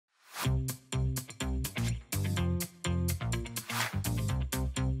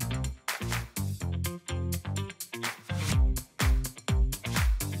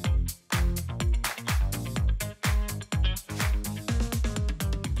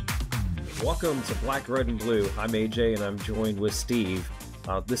Welcome to Black, Red, and Blue. I'm AJ, and I'm joined with Steve.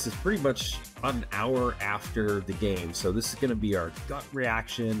 This is pretty much an hour after the game, so this is going to be our gut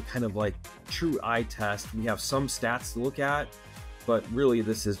reaction, kind of like true eye test. We have some stats to look at, but really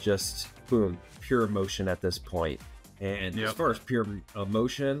this is just, boom, pure emotion at this point. And as far as pure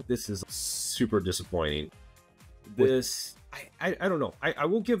emotion, this is super disappointing. I don't know. I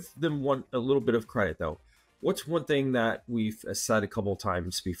will give them a little bit of credit, though. What's one thing that we've said a couple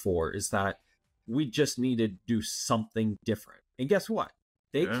times before is that we just need to do something different. And guess what?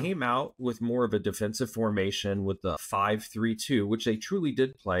 They came out with more of a defensive formation with the 5-3-2, which they truly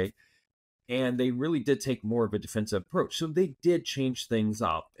did play. And they really did take more of a defensive approach. So they did change things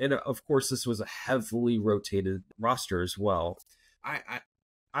up. And of course, this was a heavily rotated roster as well.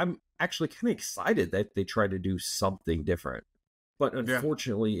 I'm actually kind of excited that they tried to do something different. But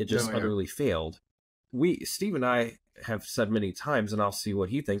unfortunately, it just utterly failed. Steve and I have said many times, and I'll see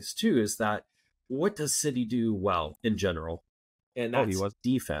what he thinks too, is that what does City do well in general? And that's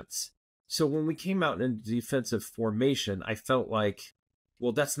defense. So when we came out in defensive formation, I felt like,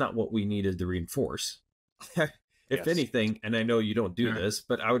 well, that's not what we needed to reinforce. If anything, and I know you don't do this,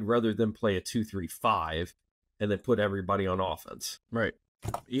 but I would rather them play a 2-3-5 and then put everybody on offense. Right.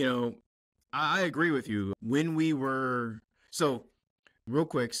 You know, I agree with you. When we were, so real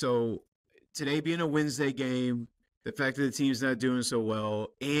quick, so today being a Wednesday game, the fact that the team's not doing so well,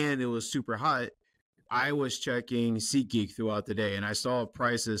 and it was super hot, I was checking SeatGeek throughout the day, and I saw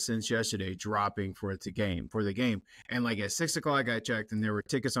prices since yesterday dropping for the game. And like at 6 o'clock, I checked, and there were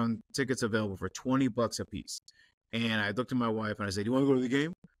tickets available for $20 a piece. And I looked at my wife and I said, "Do you want to go to the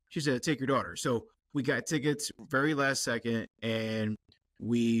game?" She said, "Take your daughter." So we got tickets very last second, and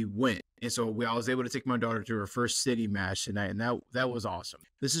we went. And so I was able to take my daughter to her first City match tonight, and that was awesome.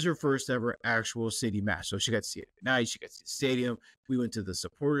 This is her first ever actual City match, so she got to see it at night. She got to see the stadium. We went to the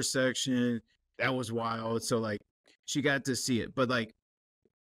supporter section. That was wild. So like, she got to see it. But like,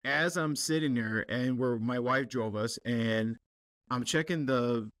 as I'm sitting there, and where my wife drove us, and I'm checking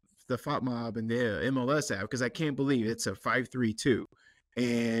the FOTMob and the MLS app because I can't believe it's a 5-3-2,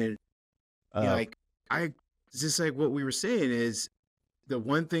 and like just like what we were saying is, the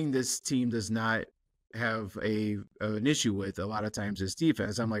one thing this team does not have an issue with a lot of times is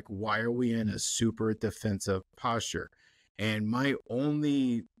defense. I'm like, why are we in a super defensive posture? And my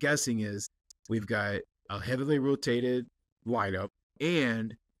only guessing is we've got a heavily rotated lineup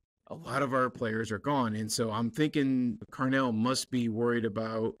and a lot of our players are gone. And so I'm thinking Carnell must be worried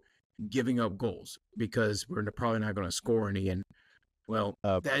about giving up goals because we're probably not going to score any. And well,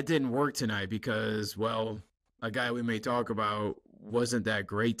 that didn't work tonight because, well, a guy we may talk about wasn't that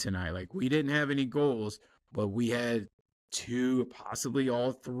great tonight. Like, we didn't have any goals, but we had 2, possibly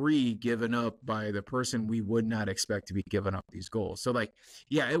all 3 given up by the person we would not expect to be giving up these goals. So like,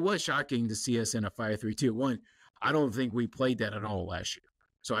 yeah, it was shocking to see us in a 5-3-2. One, I don't think we played that at all last year.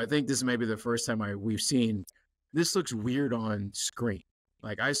 So I think this may be the first time we've seen this. Looks weird on screen.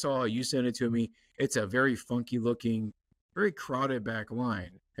 Like, I saw, you sent it to me. It's a very funky looking, very crowded back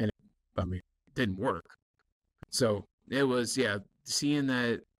line. And it didn't work. So it was, seeing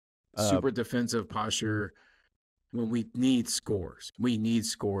that super defensive posture when we need scores. We need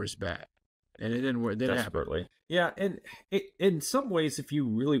scores back. And it didn't work. Didn't happen. Yeah, and in some ways, if you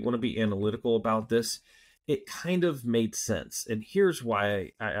really want to be analytical about this, it kind of made sense. And here's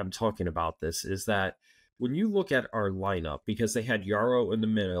why I'm talking about this, is that when you look at our lineup, because they had Yarrow in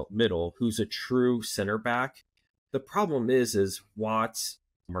the middle, who's a true center back, the problem is Watts,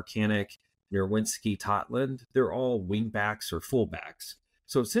 Marcanic, Nerwinski, Totland, they're all wing backs or full backs.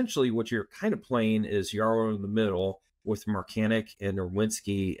 So essentially what you're kind of playing is Yarrow in the middle with Marcanic and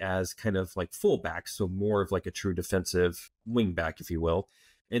Nerwinski as kind of like full backs, so more of like a true defensive wing back, if you will.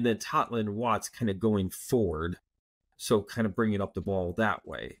 And then Totland and Watts kind of going forward, so kind of bringing up the ball that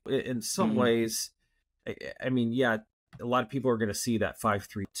way. In some ways, I mean, yeah, a lot of people are going to see that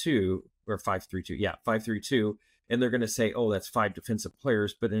 5-3-2 or 5-3-2, 5-3-2, and they're going to say, oh, that's 5 defensive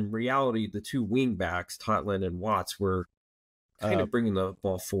players. But in reality, the 2 wing backs, Totland and Watts, were kind of bringing the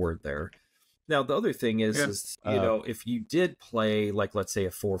ball forward there. Now, the other thing is you know, if you did play, like, let's say a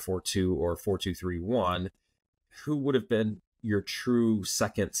 4-4-2 or 4-2-3-1, who would have been your true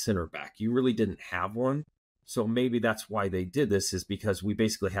second center back? You really didn't have one. So maybe that's why they did this, is because we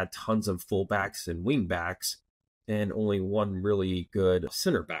basically had tons of fullbacks and wing backs and only one really good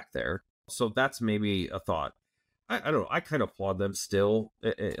center back there. So that's maybe a thought. I don't know. I kind of applaud them still.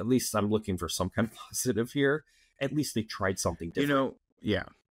 At least I'm looking for some kind of positive here. At least they tried something different. You know,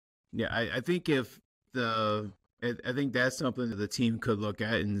 I think I think that's something that the team could look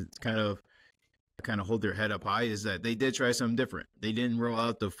at and kind of kind of hold their head up high is that they did try something different. They didn't roll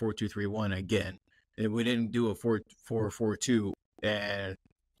out the 4-2-3-1 again. And we didn't do a 4-4-4-2. And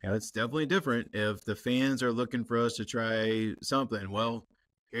it's definitely different. If the fans are looking for us to try something, well,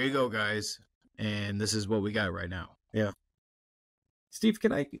 here you go, guys. And this is what we got right now. Yeah. Steve,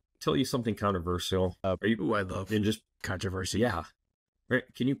 can I tell you something controversial? Are you? Ooh, I love just controversy. Yeah. Right.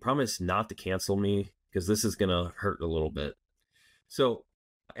 Can you promise not to cancel me? Because this is going to hurt a little bit. So,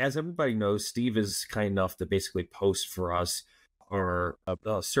 as everybody knows, Steve is kind enough to basically post for us our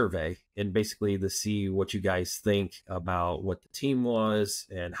survey and basically to see what you guys think about what the team was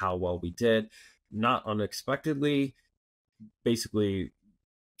and how well we did. Not unexpectedly, basically,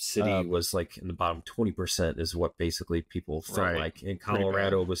 City was like in the bottom 20% is what basically people felt like. And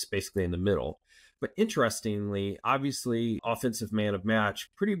Colorado was basically in the middle. But interestingly, obviously, offensive man of match,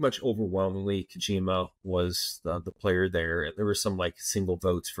 pretty much overwhelmingly, Kojima was the player there. And there were some like single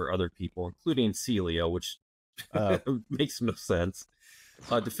votes for other people, including Celia, which makes no sense.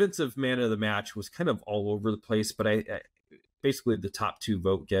 Defensive man of the match was kind of all over the place, but I basically the top two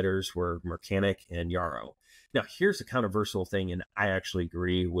vote getters were Mechanic and Yarrow. Now, here's a controversial thing, and I actually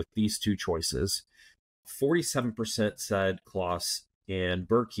agree with these two choices. 47% said Klaus, and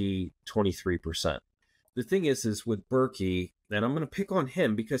Berkey 23%. The thing is with Berkey, and I'm going to pick on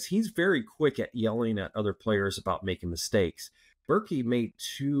him because he's very quick at yelling at other players about making mistakes. Berkey made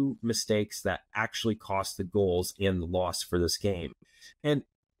two mistakes that actually cost the goals and the loss for this game. And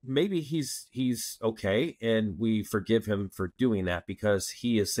maybe he's okay, and we forgive him for doing that because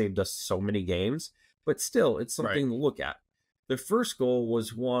he has saved us so many games. But still, it's something to look at. The first goal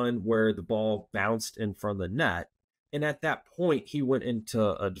was one where the ball bounced in front of the net. And at that point, he went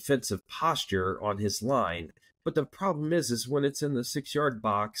into a defensive posture on his line. But the problem is when it's in the 6-yard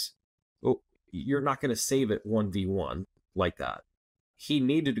box, you're not going to save it 1v1 like that. He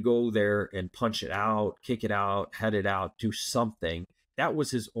needed to go there and punch it out, kick it out, head it out, do something. That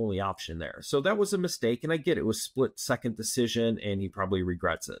was his only option there. So that was a mistake. And I get it was split-second decision, and he probably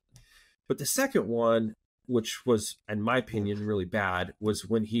regrets it. But the second one, which was, in my opinion, really bad, was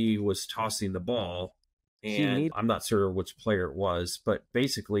when he was tossing the ball. And I'm not sure which player it was, but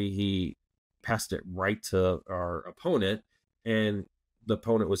basically he passed it right to our opponent, and the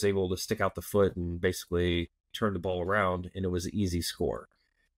opponent was able to stick out the foot and basically turn the ball around, and it was an easy score.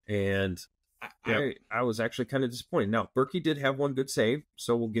 And I was actually kind of disappointed. Now, Berkey did have one good save,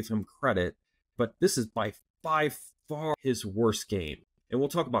 so we'll give him credit, but this is by far his worst game. And we'll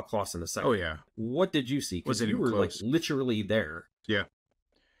talk about Klaus in a second. Oh, yeah. What did you see? Because you were like literally there. Yeah.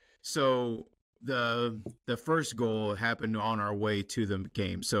 So the first goal happened on our way to the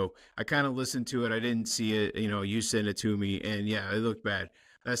game. So I kind of listened to it. I didn't see it. You sent it to me, and yeah, it looked bad.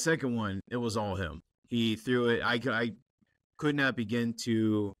 That second one, it was all him. He threw it. I could not begin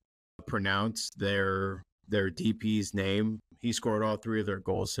to pronounce their DP's name. He scored all three of their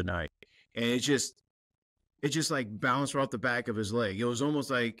goals tonight, and it just like bounced off the back of his leg. It was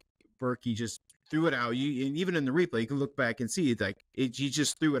almost like Berkey just threw it out. And even in the replay, you can look back and see he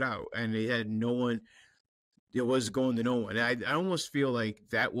just threw it out, and it had no one. It was going to no one. I almost feel like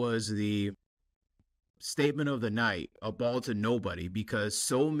that was the statement of the night, a ball to nobody, because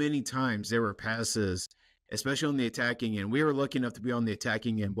so many times there were passes, especially on the attacking end. We were lucky enough to be on the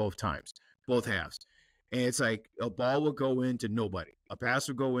attacking end both times, both halves. And it's like a ball would go into nobody. A pass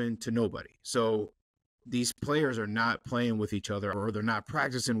would go into nobody. So these players are not playing with each other, or they're not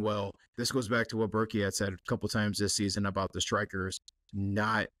practicing well. This goes back to what Berkey had said a couple times this season about the strikers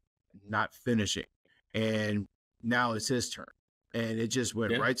not finishing. And now it's his turn. And it just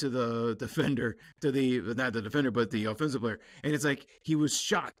went right to the defender, not the defender, but the offensive player. And it's like he was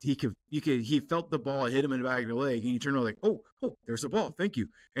shocked. He felt the ball hit him in the back of the leg, and he turned around like, oh, there's the ball. Thank you.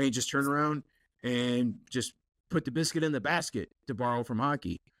 And he just turned around and just put the biscuit in the basket, to borrow from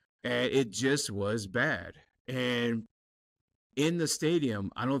hockey. And it just was bad. And in the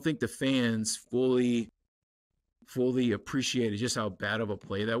stadium, I don't think the fans fully appreciated just how bad of a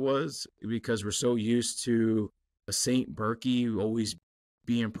play that was, because we're so used to a Saint Berkey always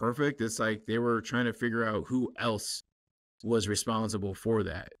being perfect. It's like they were trying to figure out who else was responsible for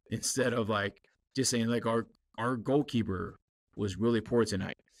that, instead of like just saying like our goalkeeper was really poor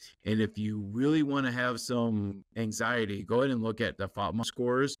tonight. And if you really want to have some anxiety, go ahead and look at the FOTMA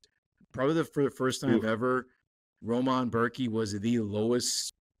scores. Probably for the first time ever, Roman Berkey was the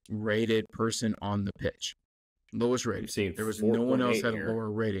lowest rated person on the pitch. Lowest rated. There was no one else had a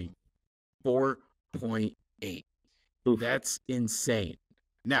lower rating. 4.8. That's insane.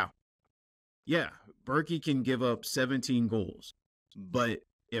 Now, yeah, Berkey can give up 17 goals. But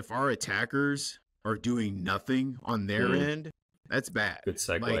if our attackers are doing nothing on their end, That's bad. Good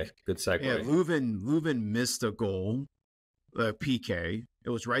segue. Like, Good yeah, segue. Leuven missed a goal, PK. It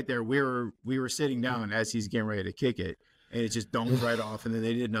was right there. We were sitting down as he's getting ready to kick it, and it just dunked right off, and then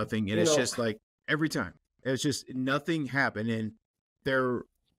they did nothing. And You it's know, just like every time, it's just nothing happened. And there,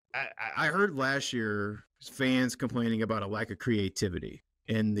 I heard last year fans complaining about a lack of creativity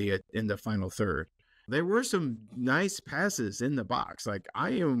in the final third. There were some nice passes in the box. Like,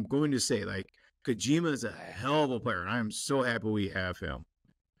 I am going to say, like, Kojima is a hell of a player, and I am so happy we have him.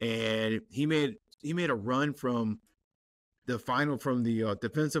 And he made a run from the final, from the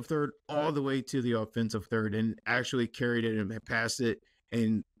defensive third all the way to the offensive third, and actually carried it and passed it.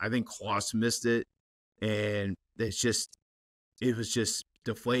 And I think Klaus missed it, and it was just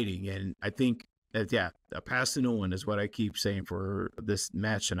deflating. And I think that, yeah, a pass to no one is what I keep saying for this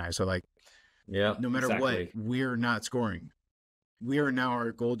match tonight. So, like, yeah, no matter what, exactly. we're not scoring. We are now,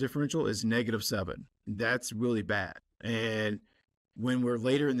 our goal differential is -7. That's really bad. And when we're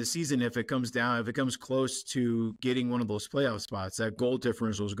later in the season, if it comes close to getting one of those playoff spots, that goal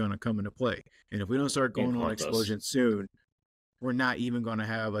differential is going to come into play. And if we don't start Can't going on clump us. explosion soon, we're not even going to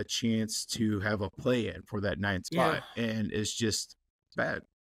have a chance to have a play in for that ninth Yeah. spot. And it's just bad.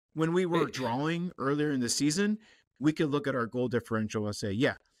 When we were drawing earlier in the season, we could look at our goal differential and say,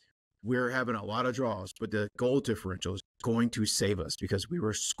 yeah, we're having a lot of draws, but the goal differential is going to save us because we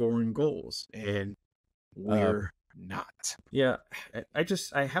were scoring goals, and we're not. Yeah,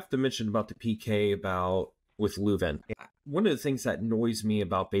 I have to mention about the PK about with Leuven. One of the things that annoys me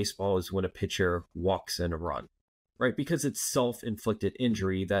about baseball is when a pitcher walks in a run, right? Because it's self-inflicted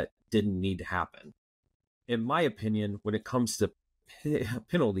injury that didn't need to happen. In my opinion, when it comes to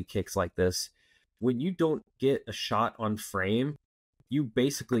penalty kicks like this, when you don't get a shot on frame, you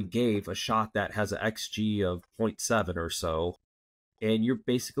basically gave a shot that has an XG of 0.7 or so, and you're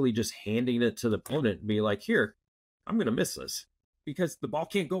basically just handing it to the opponent and be like, here, I'm going to miss this. Because the ball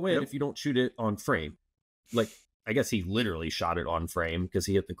can't go in if you don't shoot it on frame. Like, I guess he literally shot it on frame because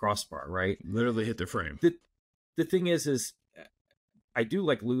he hit the crossbar, right? Literally hit the frame. The thing is I do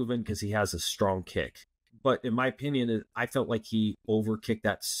like Leuven because he has a strong kick. But in my opinion, I felt like he overkicked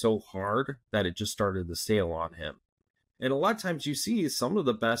that so hard that it just started to sail on him. And a lot of times you see some of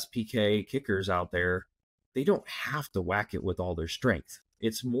the best PK kickers out there, they don't have to whack it with all their strength.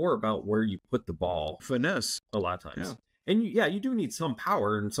 It's more about where you put the ball. Finesse. A lot of times. Yeah. And you do need some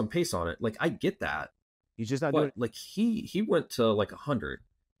power and some pace on it. Like, I get that. He's just not but doing it. Like, he went to like 100.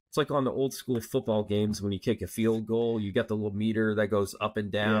 It's like on the old school football games when you kick a field goal, you get the little meter that goes up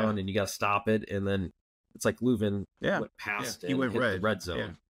and down and you got to stop it. And then it's like Leuven went past he went hit red. the red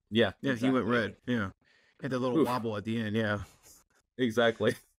zone. Yeah, exactly. He went red. Yeah. Had that little wobble at the end. Yeah.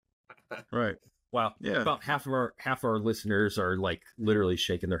 Exactly. Right. Wow. Yeah. About half our listeners are like literally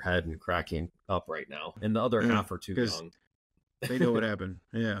shaking their head and cracking up right now. And the other half are too young. They know what happened.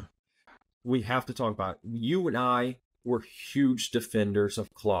 Yeah. We have to talk about it. You and I were huge defenders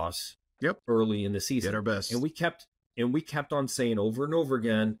of Klaus early in the season. Did our best. And we kept on saying over and over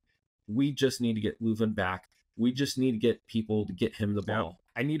again, we just need to get Leuven back. We just need to get people to get him the ball.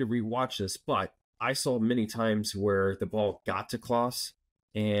 I need to rewatch this, but I saw many times where the ball got to Klaus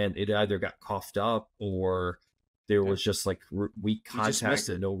and it either got coughed up or there was just like weak contact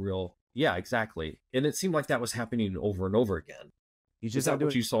and no real. Yeah, exactly. And it seemed like that was happening over and over again. Is that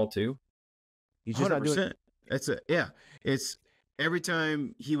what you saw too? He's just 100%. Not doing it. It's every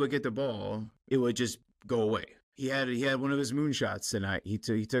time he would get the ball, it would just go away. He had one of his moonshots tonight. He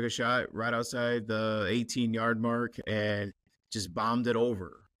took a shot right outside the 18-yard mark and just bombed it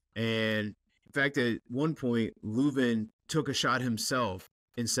over. And in fact, at one point, Leuven took a shot himself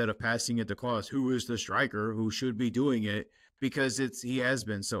instead of passing it to Klaus, who is the striker who should be doing it, because he has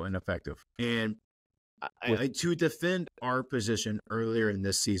been so ineffective. And to defend our position earlier in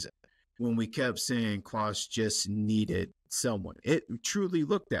this season, when we kept saying Klaus just needed someone, it truly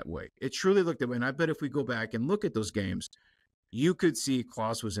looked that way. And I bet if we go back and look at those games, you could see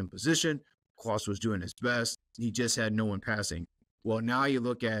Klaus was in position. Klaus was doing his best. He just had no one passing. Well, now you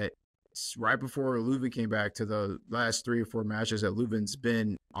look at right before Leuven came back, to the last 3 or 4 matches that Leuven's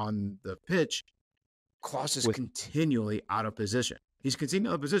been on the pitch, Klaus is continually out of position. He's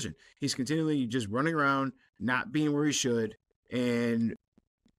continually out of position. He's continually just running around, not being where he should, and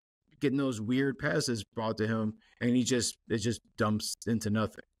getting those weird passes brought to him, and it just dumps into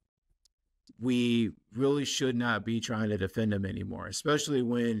nothing. We really should not be trying to defend him anymore, especially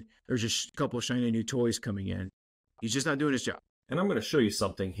when there's just a couple of shiny new toys coming in. He's just not doing his job. And I'm going to show you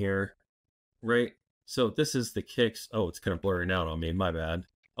something here, right? So this is the kicks. Oh, it's kind of blurring out on me. My bad.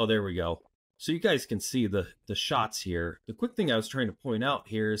 Oh, there we go. So you guys can see the shots here. The quick thing I was trying to point out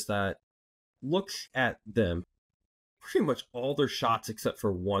here is that look at them. pretty much all their shots except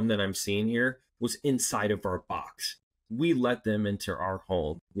for one that I'm seeing here was inside of our box. We let them into our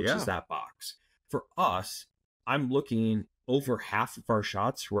home, which is Yeah. that box. For us, I'm looking over half of our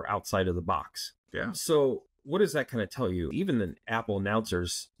shots were outside of the box. Yeah. So what does that kind of tell you? Even the Apple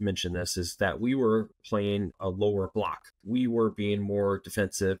announcers mentioned this, is that we were playing a lower block. We were being more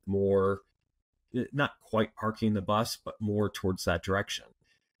defensive, more not quite parking the bus, but more towards that direction.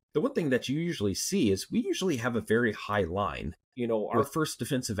 The one thing that you usually see is we usually have a very high line. Our first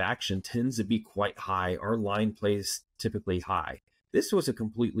defensive action tends to be quite high. Our line plays typically high. This was a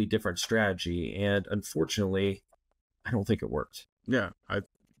completely different strategy, and unfortunately, I don't think it worked. Yeah.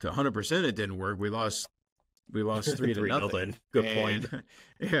 100% it didn't work. We lost 3-0. Good point.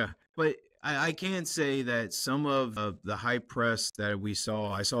 Yeah. But I can say that some of the high press that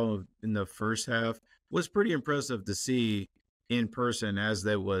I saw in the first half was pretty impressive to see in person as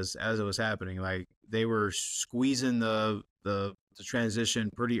it was happening. Like they were squeezing the transition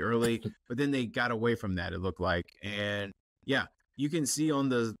pretty early, but then they got away from that, it looked like. And yeah, you can see on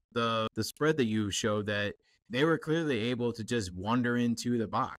the spread that you showed that they were clearly able to just wander into the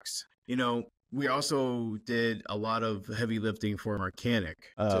box. We also did a lot of heavy lifting for Mechanic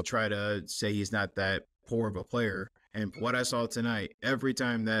to try to say he's not that poor of a player. And what I saw tonight, every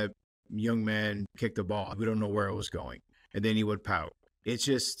time that young man kicked the ball, we don't know where it was going, and then he would pout. It's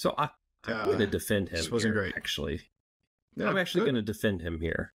just So I'm going to defend him. just wasn't here, great. Actually, Yeah, I'm actually going to defend him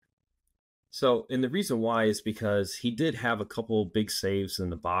here. So, and the reason why is because he did have a couple big saves in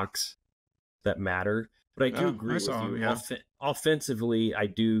the box that mattered. But I do agree with saw you. him, yeah. Offensively, I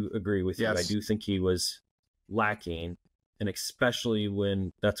do agree with you. I Yes. do think he was lacking, and especially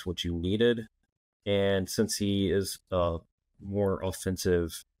when that's what you needed. And since he is a more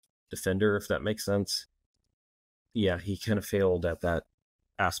offensive defender, if that makes sense, yeah, he kind of failed at that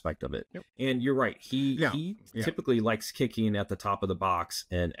aspect of it. Yep. And you're right. He Yeah. typically likes kicking at the top of the box,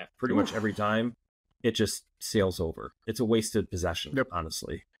 and pretty much every time it just sails over. It's a wasted possession, Yep.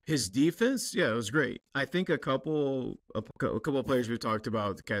 honestly. His defense, yeah, it was great. I think a couple of players we've talked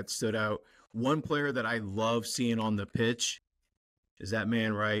about that stood out. One player that I love seeing on the pitch is that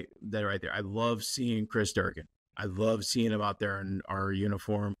man right there. I love seeing Chris Durkin. I love seeing him out there in our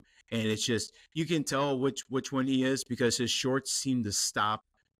uniform, and it's just you can tell which one he is because his shorts seem to stop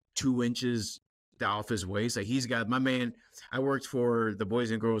 2 inches off his waist. Like he's got my man. I worked for the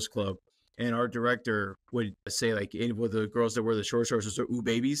Boys and Girls Club, and our director would say like, with the girls that wear the short shorts, are ooh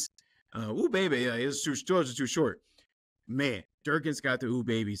babies, ooh baby, yeah, it's too short, it's too short. Man, Durkin's got the ooh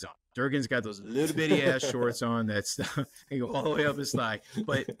babies on. Durkin's got those little bitty ass shorts on that's they go all the way up his thigh.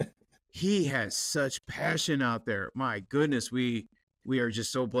 But he has such passion out there. My goodness, we are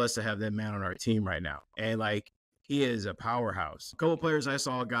just so blessed to have that man on our team right now. And like he is a powerhouse. A couple players I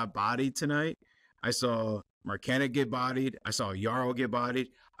saw got bodied tonight. I saw Mechanic get bodied. I saw Yarrow get bodied.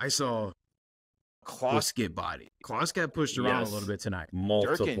 I saw Kloss get bodied. Kloss got pushed around a little bit tonight.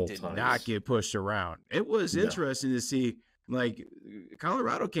 Multiple Durkin did times. not get pushed around. It was interesting to see. Like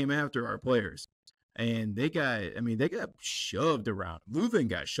Colorado came after our players, and they got shoved around. Leuven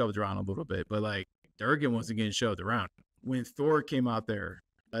got shoved around a little bit, but like Durkin wasn't getting shoved around. When Thor came out there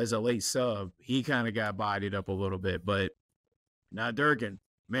as a late sub, he kind of got bodied up a little bit, but not Durkin.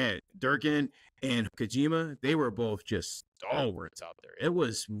 Man, Durkin and Kojima, they were both just stalwarts out there. It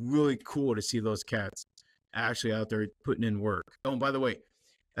was really cool to see those cats actually out there putting in work. Oh, and by the way,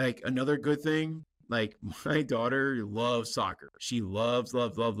 like another good thing, like my daughter loves soccer. She loves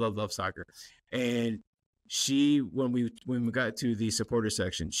soccer. And she, when we got to the supporter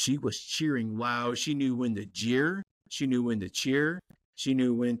section, she was cheering loud. She knew when to jeer. She knew when to cheer. She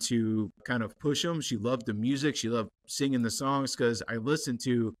knew when to kind of push them. She loved the music. She loved singing the songs because I listened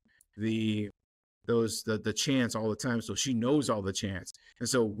to the chants all the time, so she knows all the chants. And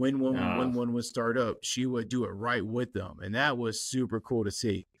so when one would start up, she would do it right with them, and that was super cool to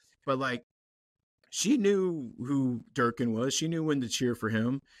see. But like, she knew who Durkin was. She knew when to cheer for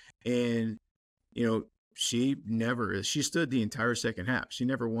him, and she stood the entire second half. She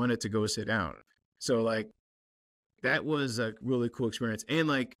never wanted to go sit down. So like, that was a really cool experience. And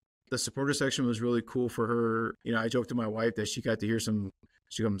like the supporter section was really cool for her. I joked to my wife that she got to hear some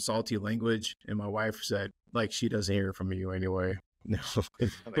salty language, and my wife said like she doesn't hear it from you anyway. No, I'm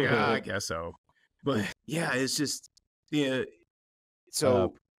like, I guess so. But yeah, it's just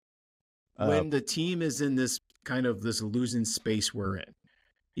So when the team is in this kind of this losing space we're in,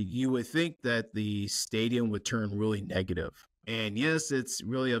 you would think that the stadium would turn really negative. And yes, it's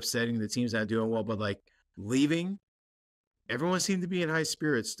really upsetting. The team's not doing well, but like leaving, everyone seemed to be in high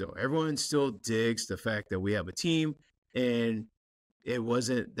spirits still. Everyone still digs the fact that we have a team, and it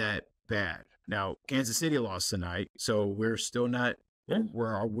wasn't that bad. Now, Kansas City lost tonight, so we're still not Yeah.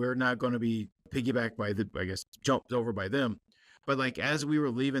 we're not going to be piggybacked by I guess jumped over by them. But like as we were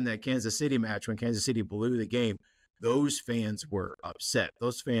leaving that Kansas City match when Kansas City blew the game, those fans were upset.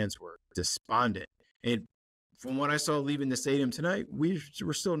 Those fans were despondent. And from what I saw leaving the stadium tonight, we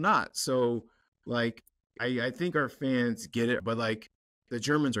were still not. So like I think our fans get it, but like the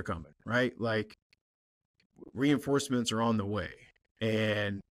Germans are coming, right? Like reinforcements are on the way.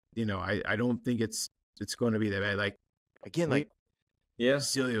 And I don't think it's going to be that bad. Like again, like Yeah,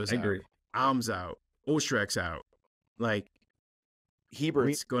 Cilio's I out, agree. Alm's out, Ostrek's out. Like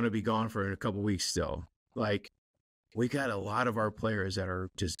Hebert's going to be gone for a couple weeks still. Like we got a lot of our players that are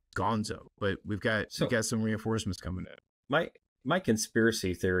just gonzo, but we got some reinforcements coming in. My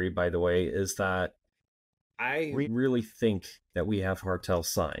conspiracy theory, by the way, is that I really think that we have Hartel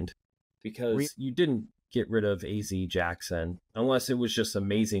signed because you didn't get rid of AZ Jackson unless it was just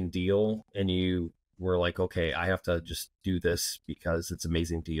amazing deal and you were like, okay, I have to just do this because it's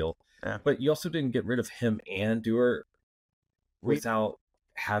amazing deal. Yeah. But you also didn't get rid of him and Dewar without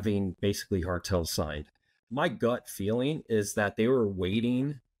having basically Hartel signed. My gut feeling is that they were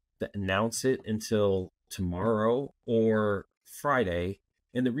waiting to announce it until tomorrow or Friday.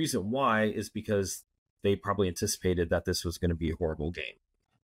 And the reason why is because they probably anticipated that this was going to be a horrible game.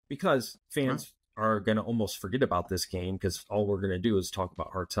 Because fans are going to almost forget about this game because all we're going to do is talk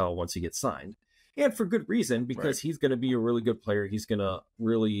about Hartel once he gets signed. And for good reason, because he's going to be a really good player. He's going to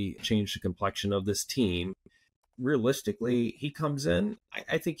really change the complexion of this team. Realistically, he comes in,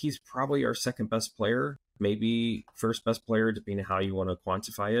 I think he's probably our second best player, maybe first best player, depending on how you want to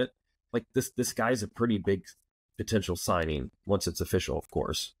quantify it. Like this guy's a pretty big potential signing once it's official, of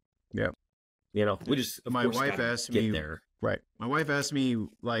course. Yeah. We just, my wife asked me there. Right. My wife asked me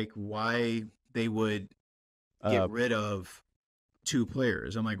like why they would get rid of two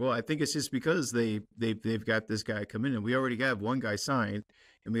players. I'm like, well, I think it's just because they've got this guy coming in. We already have one guy signed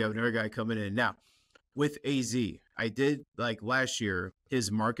and we have another guy coming in. Now, with AZ, I did like last year,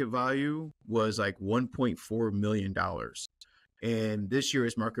 his market value was like $1.4 million. And this year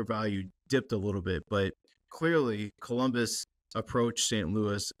his market value dipped a little bit, but clearly Columbus approached St.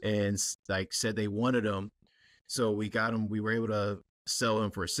 Louis and like said they wanted him. So we got him. We were able to sell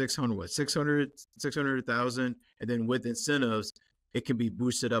him for 600,000. And then with incentives, it can be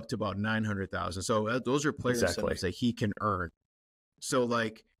boosted up to about 900,000. So those are player incentives that he can earn. So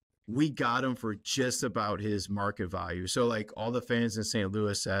like, we got him for just about his market value. So like all the fans in St.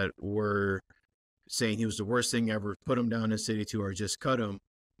 Louis that were saying he was the worst thing ever, put him down in City 2 or just cut him.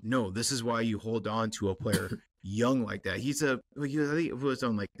 No, this is why you hold on to a player young like that. I think it was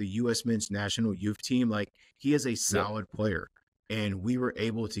on like the U.S. men's national youth team. Like he is a solid player and we were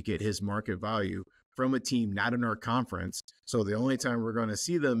able to get his market value from a team not in our conference. So the only time we're going to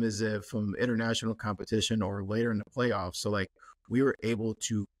see them is if from international competition or later in the playoffs. So like we were able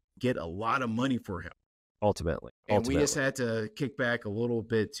to get a lot of money for him. Ultimately. We just had to kick back a little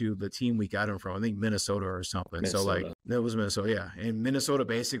bit to the team we got him from. I think Minnesota or something. So like that was Minnesota. Yeah. And Minnesota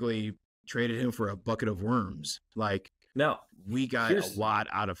basically traded him for a bucket of worms. Like now we got a lot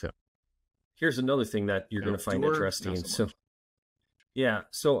out of him. Here's another thing that you're going to find interesting.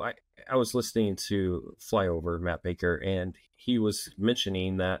 So I was listening to Flyover, Matt Baker, and he was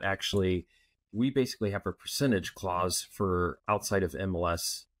mentioning that actually we basically have a percentage clause for outside of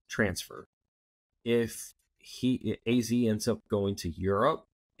MLS transfer. If AZ ends up going to Europe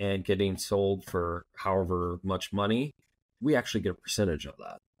and getting sold for however much money, we actually get a percentage of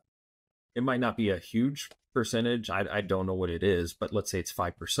that. It might not be a huge percentage. I don't know what it is, but let's say it's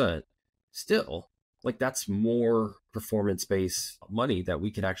 5%. Still, like that's more performance-based money that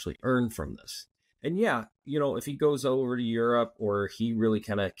we could actually earn from this. And if he goes over to Europe or he really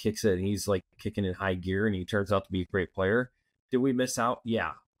kind of kicks it and he's like kicking in high gear and he turns out to be a great player, did we miss out?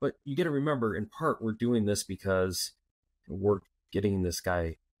 Yeah. But you got to remember, in part, we're doing this because we're getting this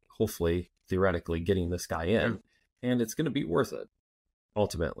guy, hopefully, theoretically, getting this guy in. And it's going to be worth it,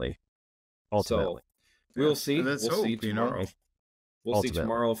 ultimately. So, we'll see. We'll see tomorrow. We'll see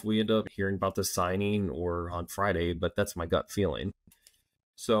tomorrow if we end up hearing about the signing or on Friday, but that's my gut feeling.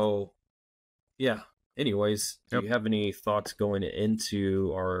 So, anyways, do you have any thoughts going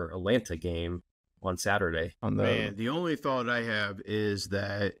into our Atlanta game on Saturday? Man, the only thought I have is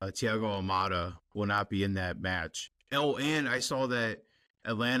that Thiago Almada will not be in that match. Oh, and I saw that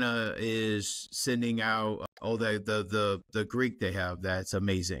Atlanta is sending out the Greek they have. That's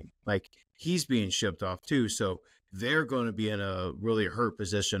amazing. Like he's being shipped off too. So they're going to be in a really hurt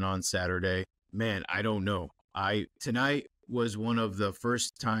position on Saturday. Man, I don't know. Tonight was one of the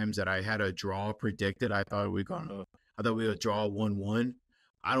first times that I had a draw predicted. I thought we would draw 1-1.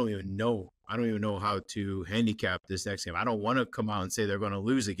 I don't even know. even know how to handicap this next game. I don't want to come out and say they're going to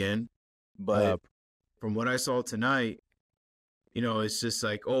lose again, but from what I saw tonight, it's just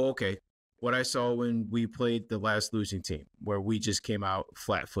like, oh, okay. What I saw when we played the last losing team, where we just came out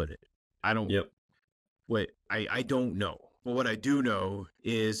flat-footed. I don't know. But what I do know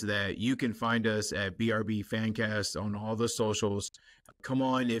is that you can find us at BRB Fancast on all the socials. Come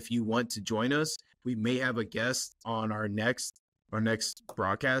on if you want to join us. We may have a guest on our next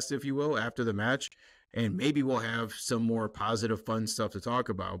broadcast, if you will, after the match. And maybe we'll have some more positive, fun stuff to talk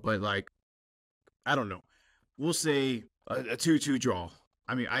about. But I don't know. We'll say a 2-2 draw.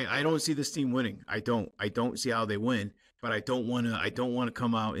 I mean, I don't see this team winning. I don't see how they win, but I don't want to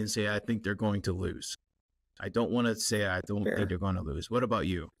come out and say I think they're going to lose. I don't want to say I don't think they're going to lose. What about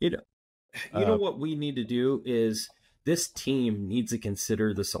you? You know what we need to do is this team needs to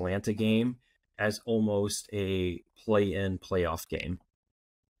consider the Atlanta game as almost a play-in playoff game,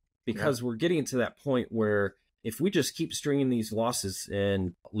 because we're getting to that point where if we just keep stringing these losses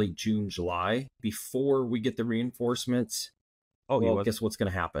in late June, July, before we get the reinforcements, guess what's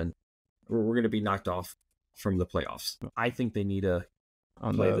going to happen? We're going to be knocked off from the playoffs. I think they need to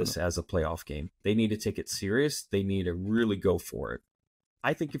play this as a playoff game. They need to take it serious. They need to really go for it.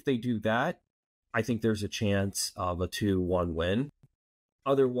 I think if they do that, I think there's a chance of a 2-1 win.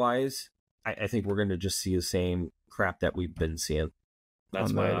 Otherwise, I think we're going to just see the same crap that we've been seeing.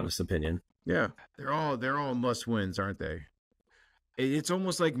 That's my honest opinion. Yeah, they're all must wins, aren't they? It's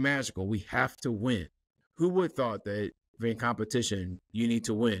almost like magical. We have to win. Who would thought that in competition you need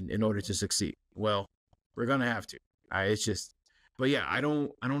to win in order to succeed? Well, we're gonna have to. But yeah, I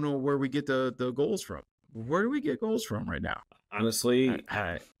don't know where we get the goals from. Where do we get goals from right now? Honestly,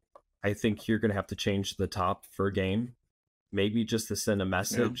 I think you're gonna have to change the top for a game. Maybe just to send a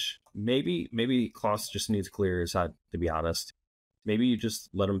message. Yeah. Maybe Klaus just needs to clear his head, to be honest. Maybe you just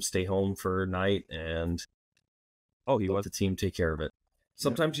let him stay home for a night and let the team take care of it.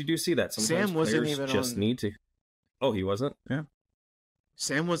 Sometimes you do see that. Sometimes Sam wasn't even need to. Oh, he wasn't? Yeah.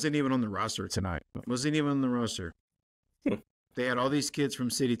 Sam wasn't even on the roster tonight. Wasn't even on the roster. They had all these kids from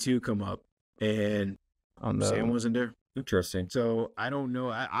City 2 come up, and Sam wasn't there. Interesting. So I don't know.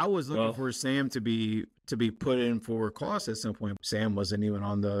 I was looking for Sam to be put in for Klaus at some point. Sam wasn't even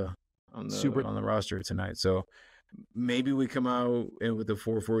on the roster tonight. So maybe we come out with a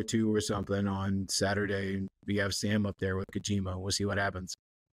 4-4-2 or something on Saturday, and we have Sam up there with Kojima. We'll see what happens.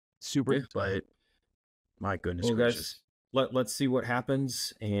 But my goodness gracious. Guys, let's see what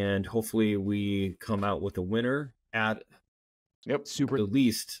happens, and hopefully we come out with a winner at at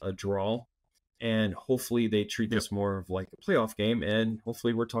least a draw. And hopefully they treat this more of like a playoff game, and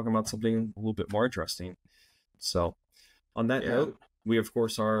hopefully we're talking about something a little bit more interesting. So on that note, we of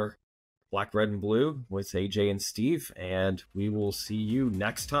course are Black, Red, and Blue with AJ and Steve, and we will see you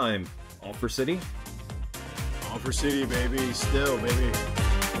next time. All for City. All for City, baby. Still, baby.